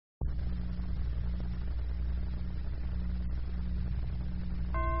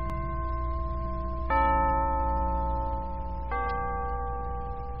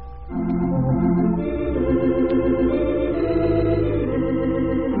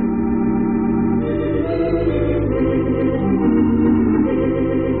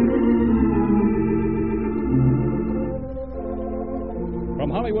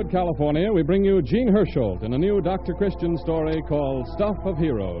California, we bring you Jean Hersholt in a new Dr. Christian story called Stuff of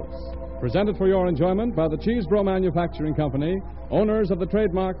Heroes. Presented for your enjoyment by the Cheesebro Manufacturing Company, owners of the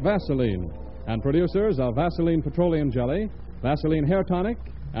trademark Vaseline, and producers of Vaseline Petroleum Jelly, Vaseline Hair Tonic,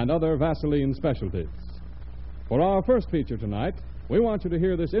 and other Vaseline specialties. For our first feature tonight, we want you to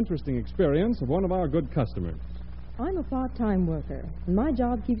hear this interesting experience of one of our good customers. I'm a part-time worker, and my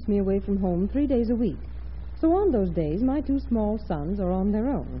job keeps me away from home 3 days a week. So on those days, my 2 small sons are on their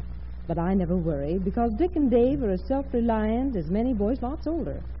own. But I never worry, because Dick and Dave are as self-reliant as many boys lots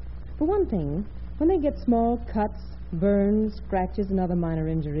older. For one thing, when they get small cuts, burns, scratches, and other minor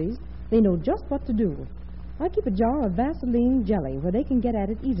injuries, they know just what to do. I keep a jar of Vaseline jelly where they can get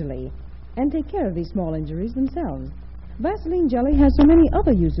at it easily and take care of these small injuries themselves. Vaseline jelly has so many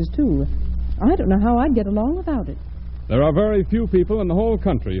other uses, too. I don't know how I'd get along without it. There are very few people in the whole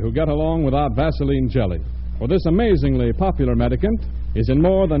country who get along without Vaseline jelly, for this amazingly popular medicament is in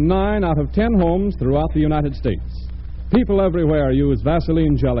more than 9 out of 10 homes throughout the United States. People everywhere use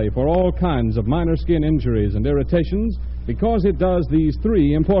Vaseline jelly for all kinds of minor skin injuries and irritations because it does these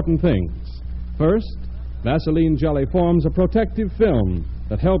 3 important things. First, Vaseline jelly forms a protective film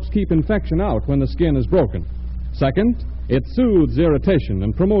that helps keep infection out when the skin is broken. Second, it soothes irritation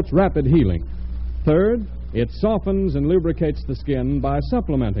and promotes rapid healing. Third, it softens and lubricates the skin by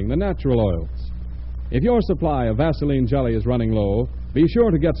supplementing the natural oils. If your supply of Vaseline jelly is running low, be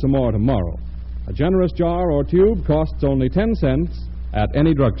sure to get some more tomorrow. A generous jar or tube costs only 10 cents at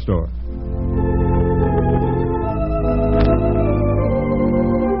any drugstore.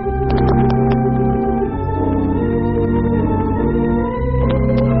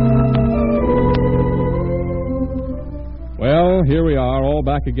 Well, here we are, all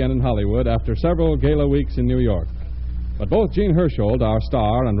back again in Hollywood after several gala weeks in New York. But both Jean Hersholt, our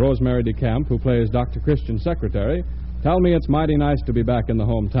star, and Rosemary DeCamp, who plays Dr. Christian's secretary, tell me it's mighty nice to be back in the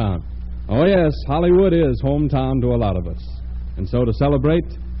hometown. Oh, yes, Hollywood is hometown to a lot of us. And so to celebrate,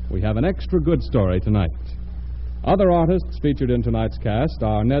 we have an extra good story tonight. Other artists featured in tonight's cast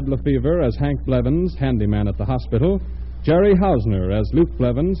are Ned Lefevre as Hank Blevins, handyman at the hospital, Jerry Hausner as Luke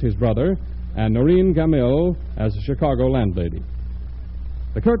Blevins, his brother, and Noreen Gamil as a Chicago landlady.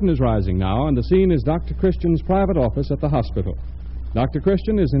 The curtain is rising now, and the scene is Dr. Christian's private office at the hospital. Dr.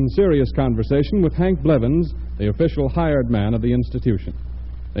 Christian is in serious conversation with Hank Blevins, the official hired man of the institution.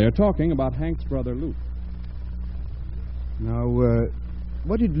 They are talking about Hank's brother, Luke. Now,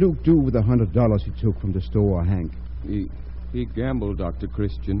 what did Luke do with the $100 he took from the store, Hank? He gambled, Dr.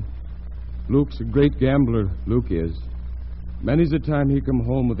 Christian. Luke's a great gambler, Luke is. Many's the time he come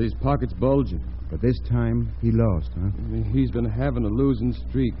home with his pockets bulging. But this time, he lost, huh? He's been having a losing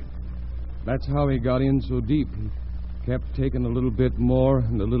streak. That's how he got in so deep. He kept taking a little bit more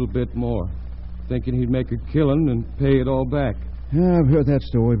and a little bit more, thinking he'd make a killing and pay it all back. Yeah, I've heard that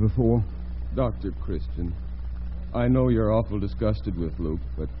story before. Dr. Christian, I know you're awful disgusted with Luke,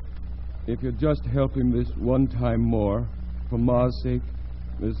 but if you'd just help him this one time more, for Ma's sake,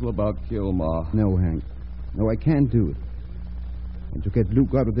 this'll about kill Ma. No, Hank. No, I can't do it. And to get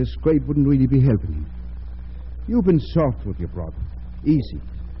Luke out of this scrape wouldn't really be helping him. You've been soft with your brother. Easy.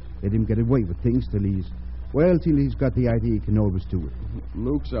 Let him get away with things till he's got the idea he can always do it.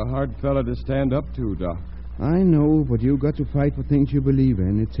 Luke's a hard fella to stand up to, Doc. I know, but you've got to fight for things you believe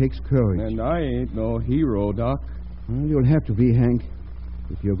in. It takes courage. And I ain't no hero, Doc. Well, you'll have to be, Hank.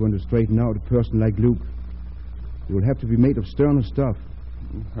 If you're going to straighten out a person like Luke, you'll have to be made of sterner stuff.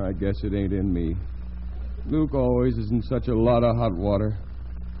 I guess it ain't in me. Luke always is in such a lot of hot water.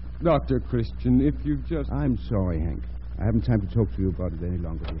 Dr. Christian, if you just... I'm sorry, Hank. I haven't time to talk to you about it any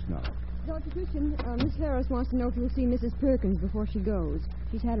longer just now. Dr. Christian, Miss Harris wants to know if you'll see Mrs. Perkins before she goes.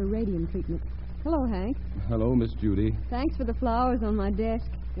 She's had her radium treatment. Hello, Hank. Hello, Miss Judy. Thanks for the flowers on my desk.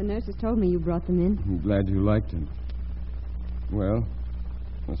 The nurses told me you brought them in. I'm glad you liked them. Well,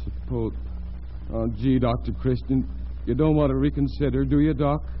 I suppose... Oh, gee, Dr. Christian, you don't want to reconsider, do you,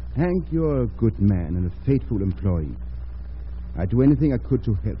 Doc? Hank, you're a good man and a faithful employee. I'd do anything I could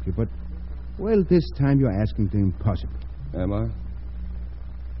to help you, but, well, this time you're asking the impossible. Am I?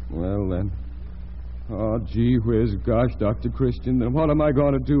 Well, then. Oh, gee whiz, gosh, Dr. Christian, then what am I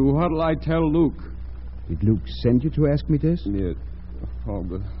going to do? What'll I tell Luke? Did Luke send you to ask me this? Yeah. Oh,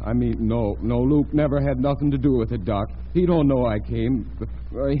 but I mean, no, Luke never had nothing to do with it, Doc. He don't know I came.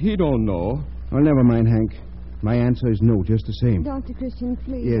 He don't know. Well, never mind, Hank. My answer is no, just the same. Dr. Christian,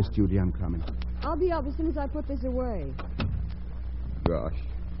 please. Yes, Judy, I'm coming. I'll be up as soon as I put this away. Gosh.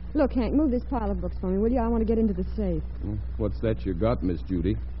 Look, Hank, move this pile of books for me, will you? I want to get into the safe. What's that you got, Miss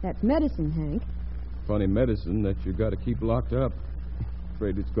Judy? That's medicine, Hank. Funny medicine that you got to keep locked up.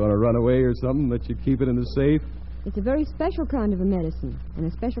 Afraid it's going to run away or something that you keep it in the safe? It's a very special kind of a medicine and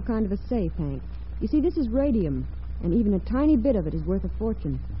a special kind of a safe, Hank. You see, this is radium, and even a tiny bit of it is worth a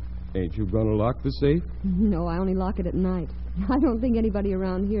fortune. Ain't you going to lock the safe? No, I only lock it at night. I don't think anybody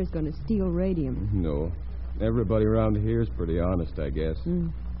around here is going to steal radium. No. Everybody around here is pretty honest, I guess.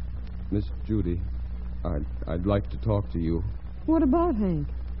 Miss Judy, I'd like to talk to you. What about, Hank?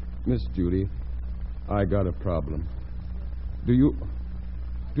 Miss Judy, I got a problem. Do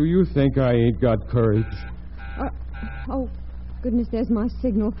you think I ain't got courage? Oh, goodness, there's my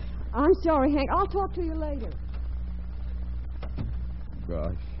signal. I'm sorry, Hank. I'll talk to you later.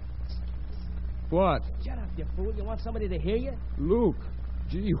 Gosh. What? Shut up, you fool. You want somebody to hear you? Luke.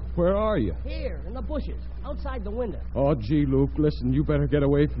 Gee, where are you? Here, in the bushes, outside the window. Oh, gee, Luke, listen, you better get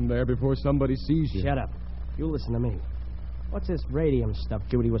away from there before somebody sees you. Shut up. You listen to me. What's this radium stuff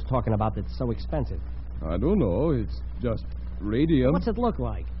Judy was talking about that's so expensive? I don't know. It's just radium. What's it look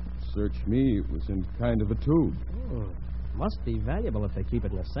like? Search me. It was in kind of a tube. Must be valuable if they keep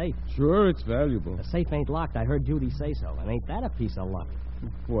it in a safe. Sure, it's valuable. The safe ain't locked. I heard Judy say so. And ain't that a piece of luck?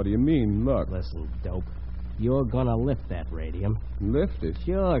 What do you mean, look? Listen, dope. You're gonna lift that radium. Lift it?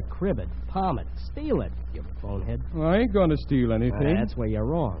 Sure, crib it, palm it, steal it, you bonehead. I ain't gonna steal anything. That's where you're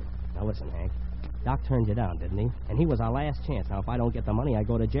wrong. Now listen, Hank. Doc turned you down, didn't he? And he was our last chance. Now, if I don't get the money, I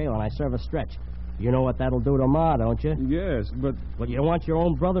go to jail and I serve a stretch. You know what that'll do to Ma, don't you? Yes, but... But you don't want your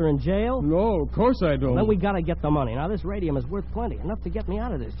own brother in jail? No, of course I don't. Then we gotta get the money. Now, this radium is worth plenty. Enough to get me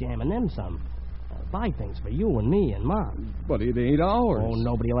out of this jam and then some. Buy things for you and me and Ma. But it ain't ours. Oh,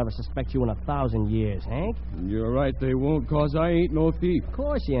 nobody will ever suspect you in 1,000 years, Hank. You're right, they won't, 'cause I ain't no thief. Of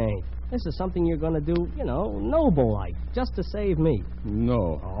course you ain't. This is something you're gonna do, noble-like, just to save me.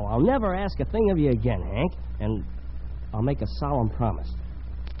 No. Oh, I'll never ask a thing of you again, Hank. And I'll make a solemn promise.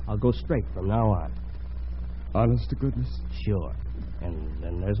 I'll go straight from now on. Honest to goodness? Sure. And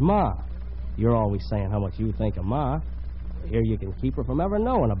then there's Ma. You're always saying how much you think of Ma. Here you can keep her from ever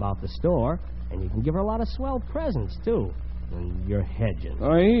knowing about the store. And you can give her a lot of swell presents, too. And you're hedging.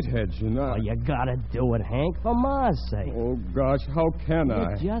 I ain't hedging. Well, you gotta do it, Hank, for Ma's sake. Oh, gosh, how can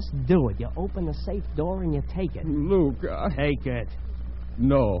I? You just do it. You open the safe door and you take it. Luke, Take it.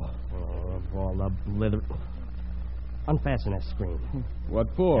 No. Oh, all the blither... Unfasten that screen. What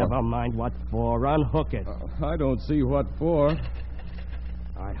for? Never mind what for. Unhook it. I don't see what for. All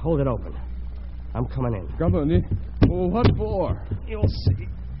right, hold it open. I'm coming in. Coming in? Oh, what for? You'll see.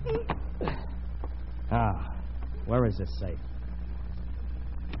 Where is this safe?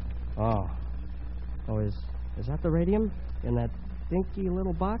 Oh, is that the radium in that dinky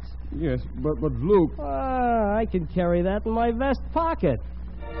little box? Yes, but Luke... I can carry that in my vest pocket.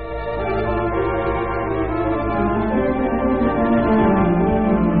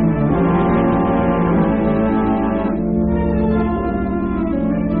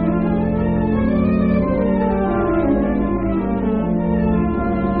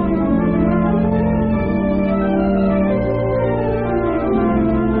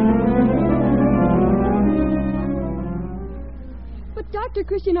 Dr.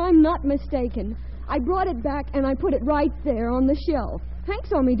 Christian, I'm not mistaken. I brought it back and I put it right there on the shelf. Hank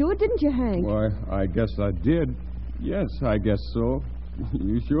saw me do it, didn't you, Hank? Why, I guess I did. Yes, I guess so.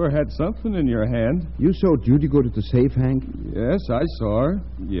 You sure had something in your hand. You saw Judy go to the safe, Hank? Yes, I saw her.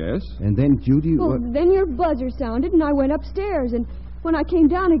 Yes. And then Judy... Well, then your buzzer sounded and I went upstairs. And when I came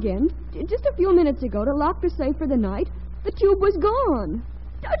down again, just a few minutes ago to lock the safe for the night, the tube was gone.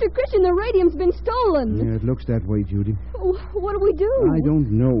 Dr. Christian, the radium's been stolen. Yeah, it looks that way, Judy. Oh, what do we do? I don't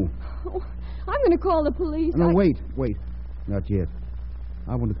know. Oh, I'm going to call the police. No, wait. Not yet.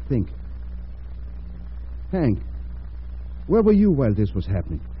 I want to think. Hank, where were you while this was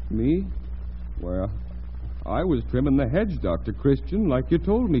happening? Me? Well, I was trimming the hedge, Dr. Christian, like you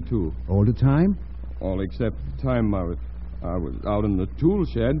told me to. All the time? All except the time I was out in the tool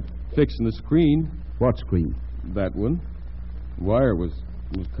shed fixing the screen. What screen? That one. Wire was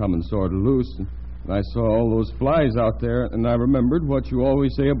coming sort of loose, and I saw all those flies out there, and I remembered what you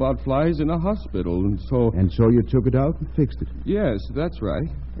always say about flies in a hospital, and so... And so you took it out and fixed it? Yes, that's right.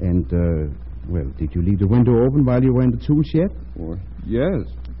 And, did you leave the window open while you were in the tool shed? Well, yes.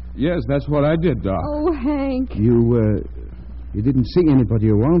 Yes, that's what I did, Doc. Oh, Hank. You didn't see anybody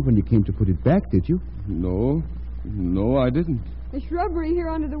around when you came to put it back, did you? No, I didn't. The shrubbery here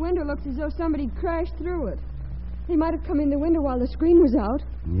under the window looks as though somebody crashed through it. They might have come in the window while the screen was out.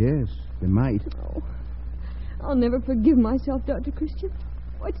 Yes, they might. Oh, I'll never forgive myself, Dr. Christian.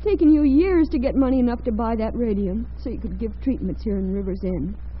 Oh, it's taken you years to get money enough to buy that radium so you could give treatments here in River's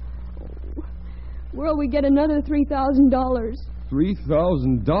End. Oh, where'll we get another $3,000?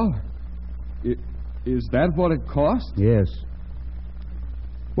 $3,000? Is that what it cost? Yes.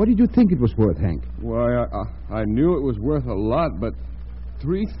 What did you think it was worth, Hank? Why, I knew it was worth a lot, but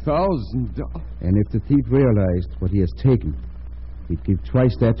 $3,000. And if the thief realized what he has taken, he'd give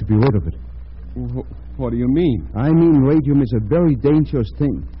twice that to be rid of it. What do you mean? I mean, radium is a very dangerous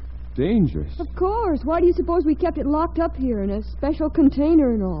thing. Dangerous? Of course. Why do you suppose we kept it locked up here in a special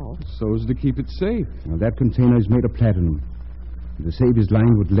container and all? So as to keep it safe. Now, that container is made of platinum. The safe is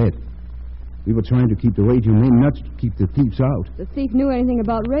lined with lead. We were trying to keep the radium in, not to keep the thieves out. If the thief knew anything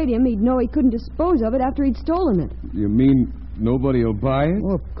about radium, he'd know he couldn't dispose of it after he'd stolen it. You mean nobody will buy it?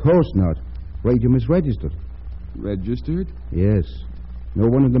 Oh, of course not. Radium is registered. Registered? Yes. No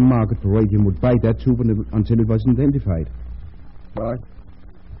one in the market for radium would buy that tube until it was identified. What?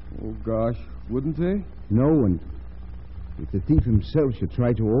 Oh, gosh. Wouldn't they? No one. If the thief himself should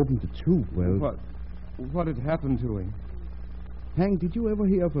try to open the tube, well... What had happened to him? Hank, did you ever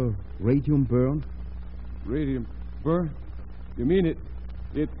hear of a radium burn? Radium burn? You mean it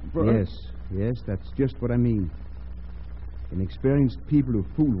burned? Yes, that's just what I mean. Inexperienced people who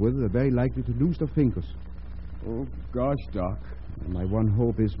fool with it are very likely to lose their fingers. Oh, gosh, Doc. And my one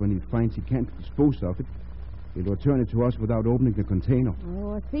hope is when he finds he can't dispose of it, he'll return it to us without opening the container.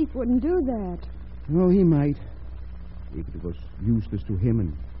 Oh, a thief wouldn't do that. No, he might. If it was useless to him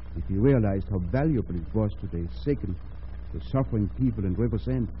and if he realized how valuable it was to the sick and the suffering people in River's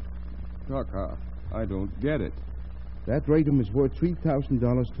End. Doc, I don't get it. That radium is worth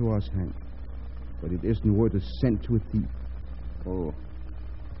 $3,000 to us, Hank. But it isn't worth a cent to a thief. Oh.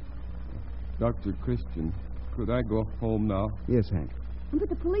 Dr. Christian, could I go home now? Yes, Hank. But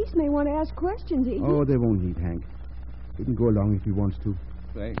the police may want to ask questions. Oh, they won't need Hank. He can go along if he wants to.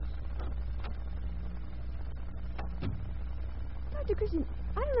 Thanks. Dr. Christian,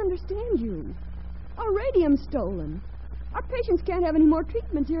 I don't understand you. Our radium's stolen. Our patients can't have any more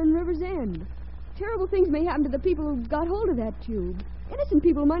treatments here in River's End. Terrible things may happen to the people who got hold of that tube. Innocent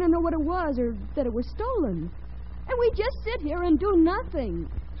people might not know what it was or that it was stolen. And we just sit here and do nothing.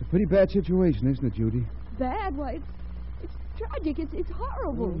 It's a pretty bad situation, isn't it, Judy? Bad? Why, it's tragic. It's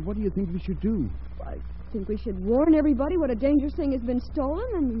horrible. Well, what do you think we should do? I think we should warn everybody what a dangerous thing has been stolen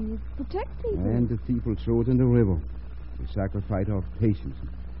and protect people. And the thief will throw it in the river. We sacrifice our patients.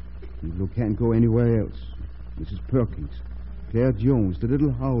 People who can't go anywhere else. Mrs. Perkins, Claire Jones, the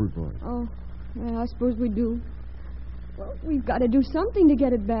little Howell boy. Oh, well, I suppose we do. Well, we've got to do something to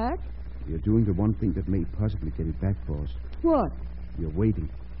get it back. You're doing the one thing that may possibly get it back for us. What? You're waiting.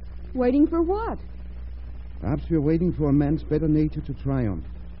 Waiting for what? Perhaps we're waiting for a man's better nature to triumph.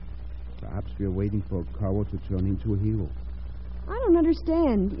 Perhaps we're waiting for a coward to turn into a hero. I don't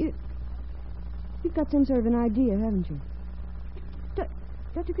understand. You've got some sort of an idea, haven't you?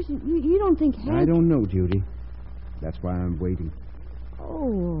 Dr. Christian, you don't think Hank... I don't know, Judy. That's why I'm waiting.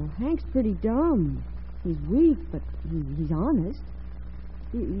 Oh, Hank's pretty dumb. He's weak, but he's honest.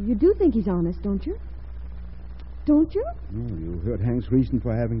 You do think he's honest, don't you? Don't you? Oh, you heard Hank's reason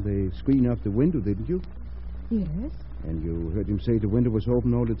for having the screen off the window, didn't you? Yes. And you heard him say the window was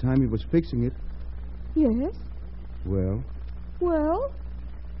open all the time he was fixing it. Yes. Well? Well?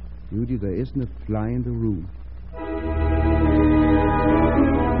 Judy, there isn't a fly in the room.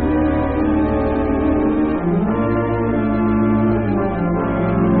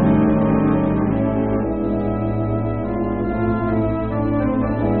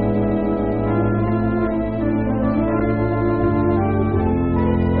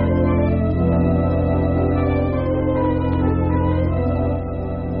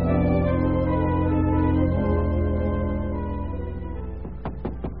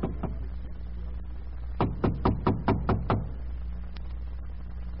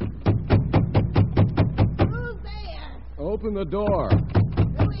 Open the door.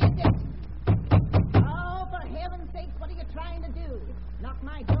 Who is it? Oh, for heaven's sake, what are you trying to do? Knock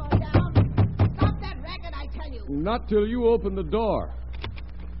my door down? Stop that racket, I tell you. Not till you open the door.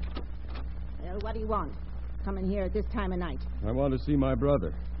 Well, what do you want? Coming here at this time of night. I want to see my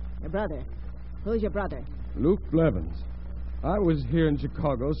brother, Your brother? Who's your brother? Luke Blevins. I was here in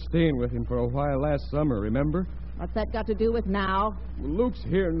Chicago staying with him for a while last summer, remember? What's that got to do with now? Well, Luke's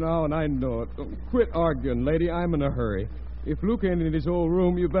here now, and I know it. Don't quit arguing, lady. I'm in a hurry. If Luke ain't in his old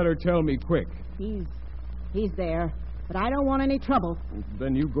room, you better tell me quick. He's there, but I don't want any trouble.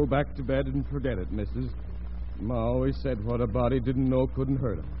 Then you go back to bed and forget it, missus. Ma always said what a body didn't know couldn't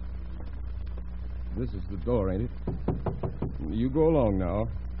hurt him. This is the door, ain't it? You go along now.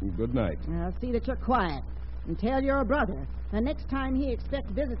 Good night. I'll see that you're quiet. And tell your brother the next time he expects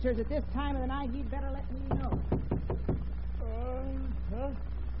visitors at this time of the night, he'd better let me know.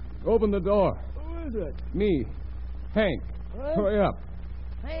 Open the door. Who is it? Me. Hank. What? Hurry up.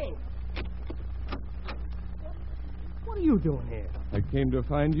 Hey! What are you doing here? I came to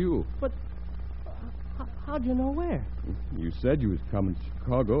find you. But how'd you know where? You said you was coming to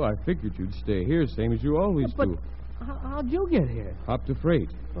Chicago. I figured you'd stay here, same as you always But do. how'd you get here? Hopped a freight.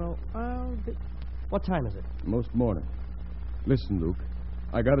 Well, what time is it? Most morning. Listen, Luke.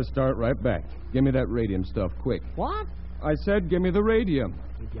 I gotta start right back. Give me that radium stuff, quick. What? I said give me the radium.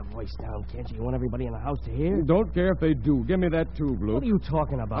 Keep your voice down, can't you? You want everybody in the house to hear? Don't care if they do. Give me that tube, Luke. What are you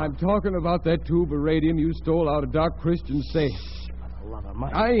talking about? I'm talking about that tube of radium you stole out of Doc Christian's safe. For the love of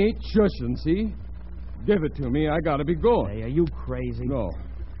Mike. I ain't shushing, see? Give it to me. I gotta be going. Hey, are you crazy? No.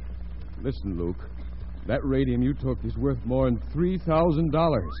 Listen, Luke. That radium you took is worth more than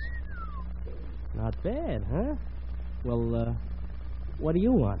 $3,000. Not bad, huh? Well, what do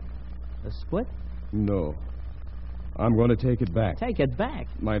you want? A split? No. I'm going to take it back. Take it back?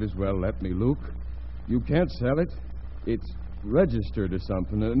 Might as well let me, Luke. You can't sell it. It's registered or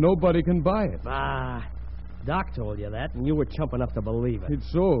something, and nobody can buy it. Bah. Doc told you that, and you were chump enough to believe it.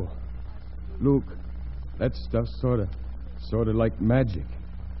 It's so. Luke, that stuff's sort of like magic.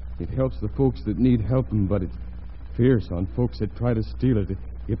 It helps the folks that need helping, but it's fierce on folks that try to steal it.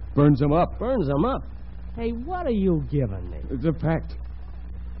 It burns them up. Burns them up? Hey, what are you giving me? It's a fact.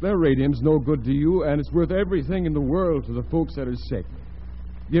 Their radium's no good to you, and it's worth everything in the world to the folks that are sick.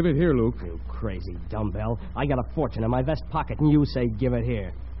 Give it here, Luke. You crazy dumbbell. I got a fortune in my vest pocket, and you say give it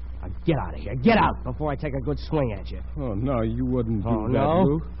here. Now get out of here. Get out before I take a good swing at you. Oh, no, you wouldn't do Oh, that, no?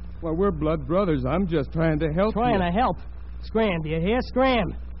 Luke. Well, we're blood brothers. I'm just trying to help you. Trying to help? Scram, do you hear?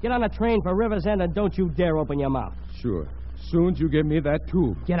 Scram. Get on a train for River's End, and don't you dare open your mouth. Sure. Soon as you give me that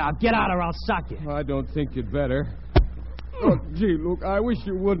tube. Get out, or I'll sock you. I don't think you'd better. Oh, gee, Luke, I wish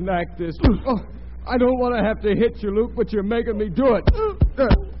you wouldn't act this. Oh, I don't want to have to hit you, Luke, but you're making me do it.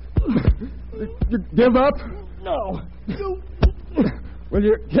 You give up? No. Well,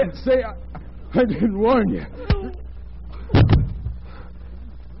 you can't say I didn't warn you.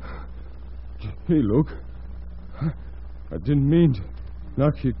 Hey, Luke. I didn't mean to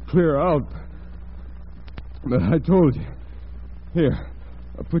knock you clear out. But I told you. Here,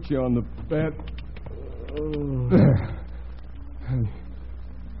 I'll put you on the bed. There.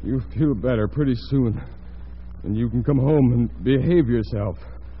 You feel better pretty soon. And you can come home and behave yourself.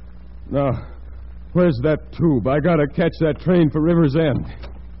 Now, where's that tube? I gotta catch that train for River's End.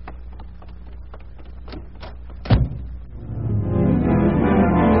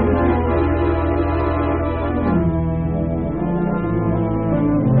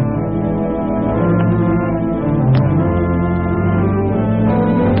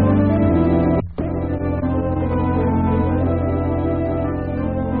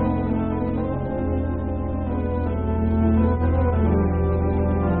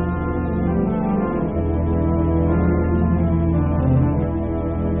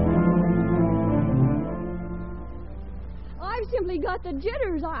 The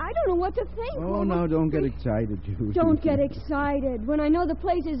jitters. I don't know what to think. Oh, now, don't get excited, Judy. Don't get excited when I know the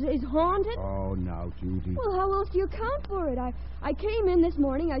place is haunted. Oh, now, Judy. Well, how else do you account for it? I came in this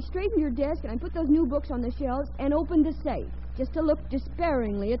morning, I straightened your desk, and I put those new books on the shelves and opened the safe, just to look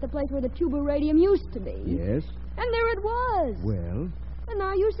despairingly at the place where the tube of radium used to be. Yes? And there it was. Well? And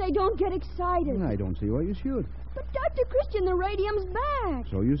now you say don't get excited. I don't see why you should. But, Dr. Christian, the radium's back.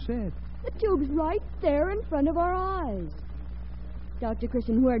 So you said. The tube's right there in front of our eyes. Dr.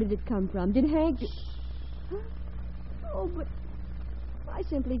 Christian, where did it come from? Did Hank... Huh? Oh, but I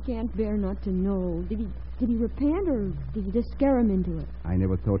simply can't bear not to know. Did he repent, or did you just scare him into it? I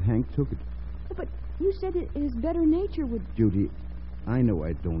never thought Hank took it. But you said his better nature would... Judy, I know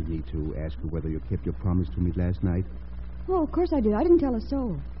I don't need to ask you whether you kept your promise to me last night. Oh, of course I did. I didn't tell a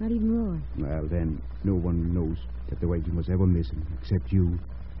soul, not even Roy. Well, then, no one knows that the radium was ever missing, except you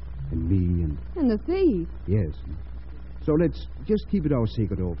and me and... And the thief. Yes. So let's just keep it our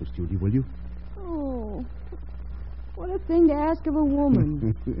secret office, Judy, will you? Oh, what a thing to ask of a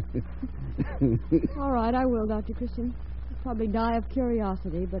woman. All right, I will, Dr. Christian. I'll probably die of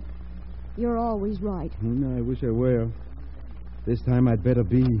curiosity, but you're always right. I wish I were. This time I'd better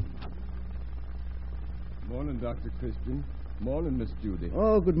be. Morning, Dr. Christian. Morning, Miss Judy.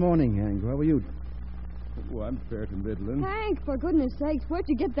 Oh, good morning, Hank. How are you? Oh, I'm fair to middling. Hank, for goodness sakes, where'd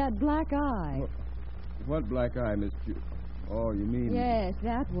you get that black eye? What black eye, Miss Judy? Oh, you mean... Yes,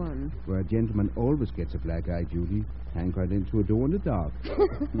 that one. Well, a gentleman always gets a black eye, Judy. Hank ran into a door in the dark.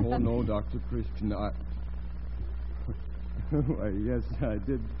 Oh, no, Dr. Christian, Why, yes, I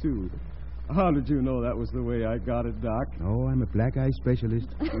did, too. How did you know that was the way I got it, Doc? Oh, I'm a black eye specialist.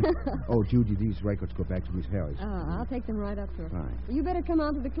 Oh, Judy, these records go back to Miss Harris. I'll take them right up to her. Fine. You better come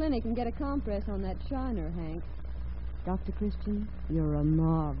out to the clinic and get a compress on that shiner, Hank. Dr. Christian, you're a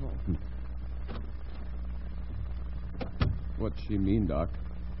marvel. What's she mean, Doc?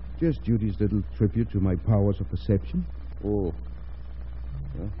 Just Judy's little tribute to my powers of perception. Oh.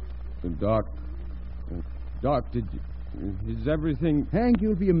 Doc, did you... Is everything... Hank,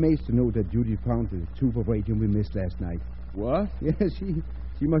 you'll be amazed to know that Judy found the tube of radium we missed last night. What? Yes,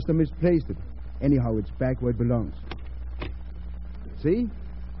 she must have misplaced it. Anyhow, it's back where it belongs. See?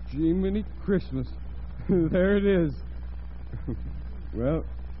 Jiminy Christmas. There it is. Well,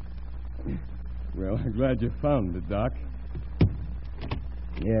 I'm glad you found it, Doc.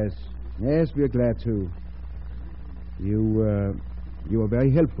 Yes, we're glad too. You were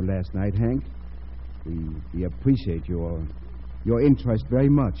very helpful last night, Hank. We appreciate your interest very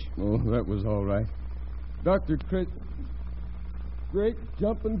much. Oh, that was all right. Dr. Great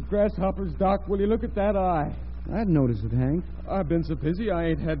jumping grasshoppers, Doc. Will you look at that eye? I'd noticed it, Hank. I've been so busy I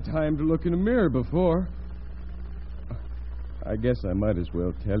ain't had time to look in a mirror before. I guess I might as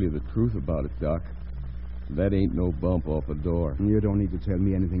well tell you the truth about it, Doc. That ain't no bump off a door. You don't need to tell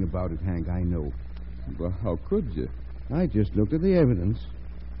me anything about it, Hank. I know. Well, how could you? I just looked at the evidence.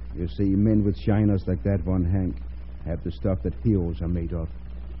 You see, men with shiners like that one, Hank, have the stuff that heroes are made of.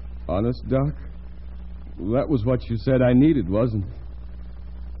 Honest, Doc? Well, that was what you said I needed, wasn't it?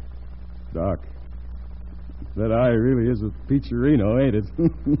 Doc, that eye really is a peacherino, ain't it?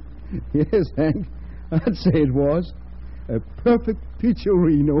 Yes, Hank. I'd say it was. A perfect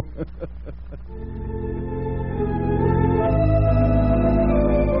peacherino.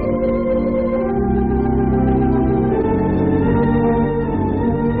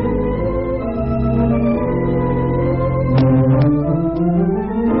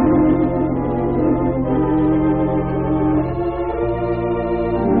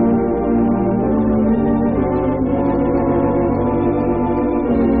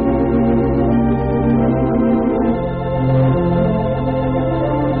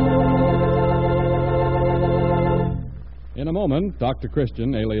 Dr.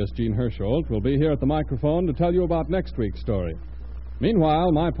 Christian, alias Jean Hersholt, will be here at the microphone to tell you about next week's story.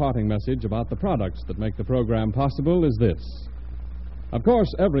 Meanwhile, my parting message about the products that make the program possible is this. Of course,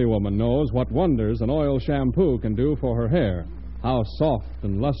 every woman knows what wonders an oil shampoo can do for her hair, how soft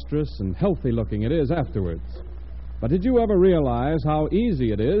and lustrous and healthy-looking it is afterwards. But did you ever realize how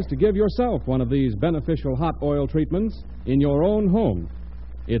easy it is to give yourself one of these beneficial hot oil treatments in your own home?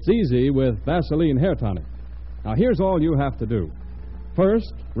 It's easy with Vaseline Hair Tonic. Now, here's all you have to do.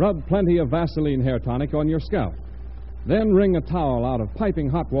 First, rub plenty of Vaseline Hair Tonic on your scalp. Then wring a towel out of piping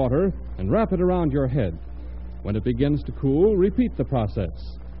hot water and wrap it around your head. When it begins to cool, repeat the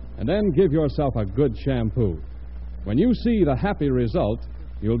process. And then give yourself a good shampoo. When you see the happy result,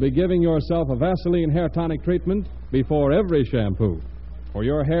 you'll be giving yourself a Vaseline Hair Tonic treatment before every shampoo. For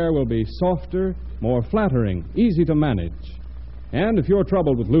your hair will be softer, more flattering, easy to manage. And if you're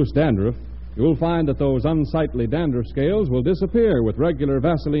troubled with loose dandruff, you'll find that those unsightly dandruff scales will disappear with regular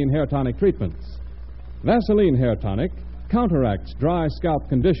Vaseline Hair Tonic treatments. Vaseline Hair Tonic counteracts dry scalp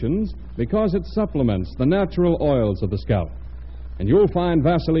conditions because it supplements the natural oils of the scalp. And you'll find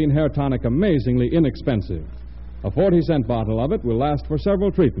Vaseline Hair Tonic amazingly inexpensive. A 40-cent bottle of it will last for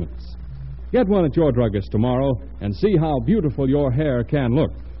several treatments. Get one at your druggist tomorrow and see how beautiful your hair can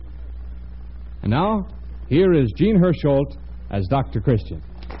look. And now, here is Jean Hersholt as Dr. Christian.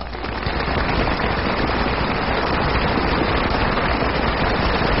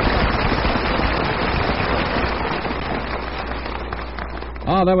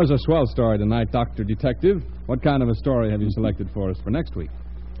 Ah, that was a swell story tonight, Dr. Detective. What kind of a story have you selected for us for next week?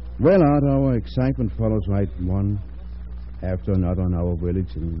 Well, Art, our excitement follows right one after another in our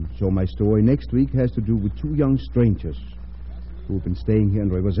village, and so my story next week has to do with two young strangers who've been staying here in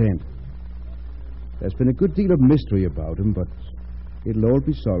River's End. There's been a good deal of mystery about them, but it'll all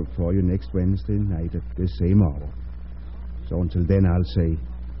be solved for you next Wednesday night at this same hour. So until then, I'll say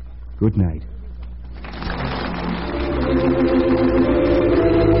good night.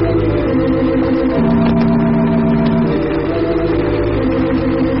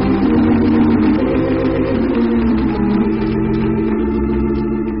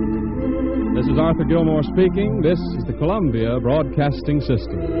 This is Arthur Gilmore speaking. This is the Columbia Broadcasting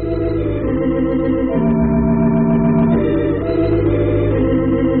System.